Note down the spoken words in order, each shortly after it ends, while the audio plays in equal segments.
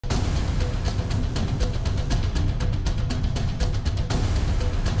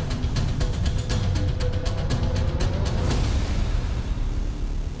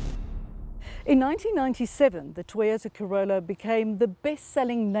In 1997, the Toyota Corolla became the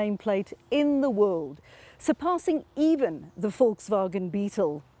best-selling nameplate in the world, surpassing even the Volkswagen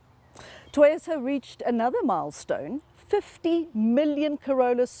Beetle. Toyota reached another milestone: 50 million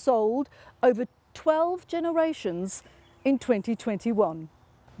Corollas sold over 12 generations in 2021.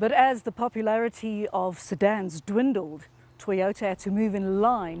 But as the popularity of sedans dwindled, Toyota had to move in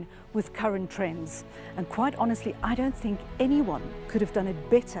line with current trends. And quite honestly, I don't think anyone could have done it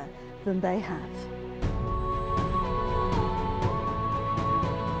better than they have.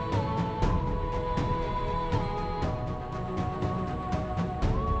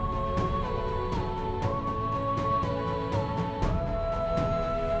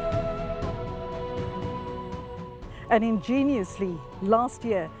 And ingeniously, last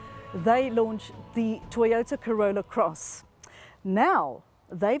year, they launched the Toyota Corolla Cross. Now,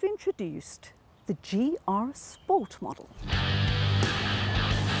 they've introduced the GR-Sport model.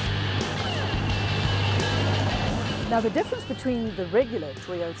 Now, the difference between the regular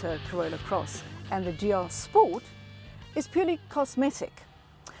Toyota Corolla Cross and the GR-Sport is purely cosmetic.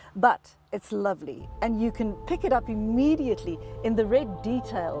 But it's lovely, and you can pick it up immediately in the red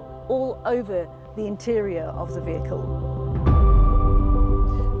detail all over the interior of the vehicle.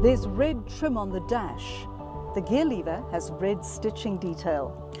 There's red trim on the dash. The gear lever has red stitching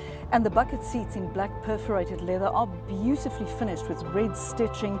detail. And the bucket seats in black perforated leather are beautifully finished with red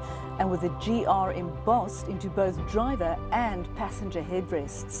stitching and with the GR embossed into both driver and passenger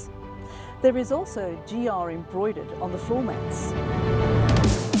headrests. There is also GR embroidered on the floor mats.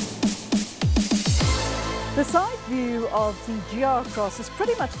 The side view of the GR Cross is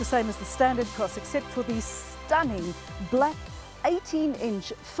pretty much the same as the standard Cross, except for these stunning black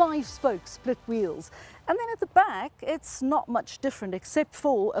 18-inch 5-spoke split wheels. And then at the back, it's not much different, except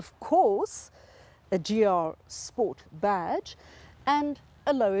for, of course, a GR Sport badge and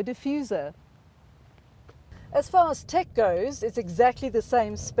a lower diffuser. As far as tech goes, it's exactly the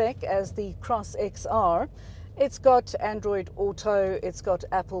same spec as the Cross XR. It's got Android Auto, it's got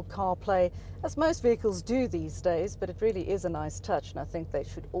Apple CarPlay, as most vehicles do these days, but it really is a nice touch, and I think they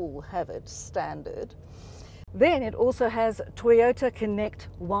should all have it standard. Then it also has Toyota Connect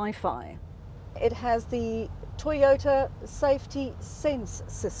Wi-Fi. It has the Toyota Safety Sense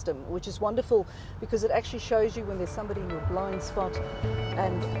system, which is wonderful because it actually shows you when there's somebody in your blind spot.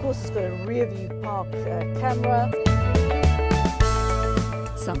 And of course, it's got a rear view park camera.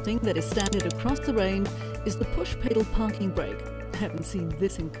 Something that is standard across the range is the push pedal parking brake. I haven't seen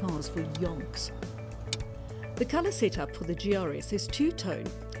this in cars for yonks. The colour setup for the GRS is two-tone,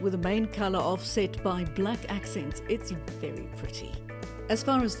 with the main colour offset by black accents. It's very pretty. As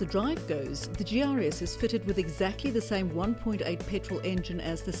far as the drive goes, the GRS is fitted with exactly the same 1.8 petrol engine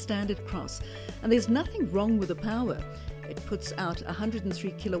as the standard Cross, and there's nothing wrong with the power. It puts out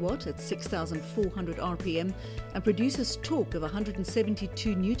 103 kilowatt at 6,400 RPM and produces torque of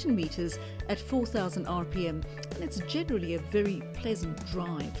 172 Newton meters at 4,000 RPM, and it's generally a very pleasant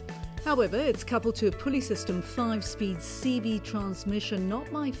drive. However, it's coupled to a pulley system 5-speed CV transmission,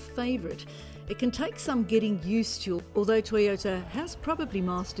 not my favourite. It can take some getting used to, although Toyota has probably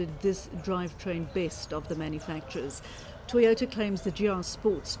mastered this drivetrain best of the manufacturers. Toyota claims the GR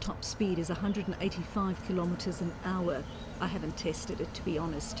Sport's top speed is 185 kilometers an hour. I haven't tested it, to be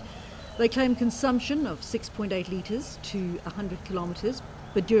honest. They claim consumption of 6.8 litres to 100 kilometers,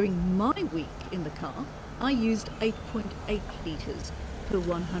 but during my week in the car, I used 8.8 litres per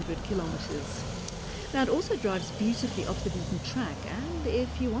 100 kilometers. Now, it also drives beautifully off the beaten track, and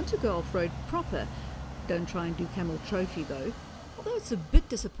if you want to go off-road proper, don't try and do Camel Trophy though. Although it's a bit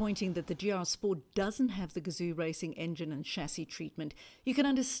disappointing that the GR Sport doesn't have the Gazoo Racing engine and chassis treatment, you can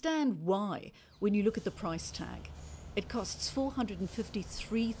understand why when you look at the price tag. It costs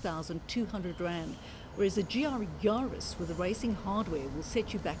 453,200 Rand, whereas a GR Yaris with the racing hardware will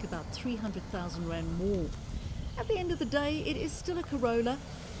set you back about 300,000 Rand more. At the end of the day, it is still a Corolla,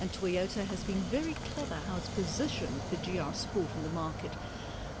 and Toyota has been very clever how it's positioned the GR Sport in the market.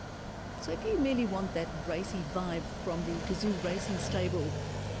 So if you merely want that racy vibe from the Gazoo Racing stable,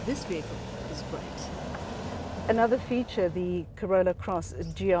 this vehicle is great. Another feature the Corolla Cross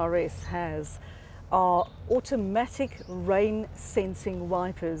GRS has are automatic rain sensing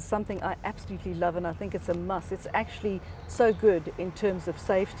wipers, something I absolutely love, and I think it's a must. It's actually so good in terms of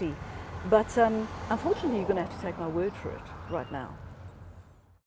safety. But unfortunately, you're going to have to take my word for it right now.